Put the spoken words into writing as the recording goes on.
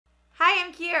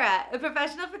I'm Kiera, a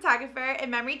professional photographer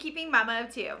and memory-keeping mama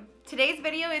of two. Today's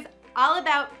video is all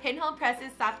about Pinhole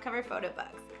Press's softcover photo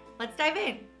books. Let's dive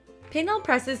in. Pinhole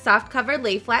Press's softcover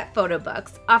Layflat photo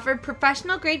books offer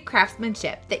professional-grade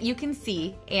craftsmanship that you can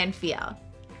see and feel.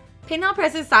 Pinhole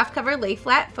Press's softcover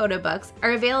Layflat photo books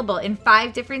are available in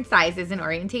 5 different sizes and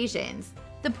orientations.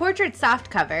 The portrait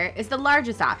softcover is the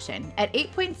largest option at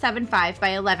 8.75 by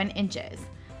 11 inches,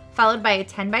 followed by a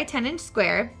 10 by 10 inch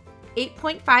square,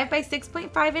 8.5 by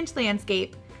 6.5 inch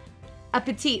landscape, a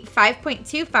petite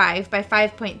 5.25 by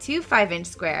 5.25 inch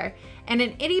square, and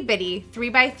an itty-bitty 3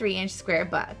 by 3 inch square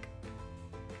book.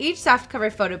 Each softcover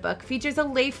photo book features a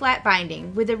lay-flat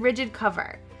binding with a rigid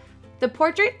cover. The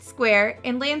portrait, square,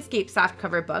 and landscape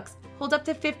softcover books hold up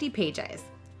to 50 pages,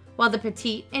 while the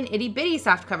petite and itty-bitty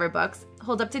softcover books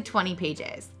hold up to 20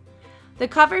 pages. The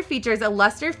cover features a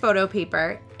luster photo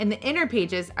paper, and the inner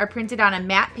pages are printed on a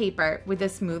matte paper with a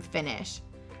smooth finish.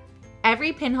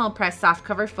 Every Pinhole Press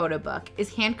softcover photo book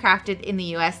is handcrafted in the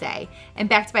USA and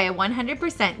backed by a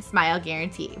 100% smile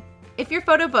guarantee. If your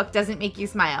photo book doesn't make you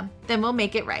smile, then we'll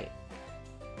make it right.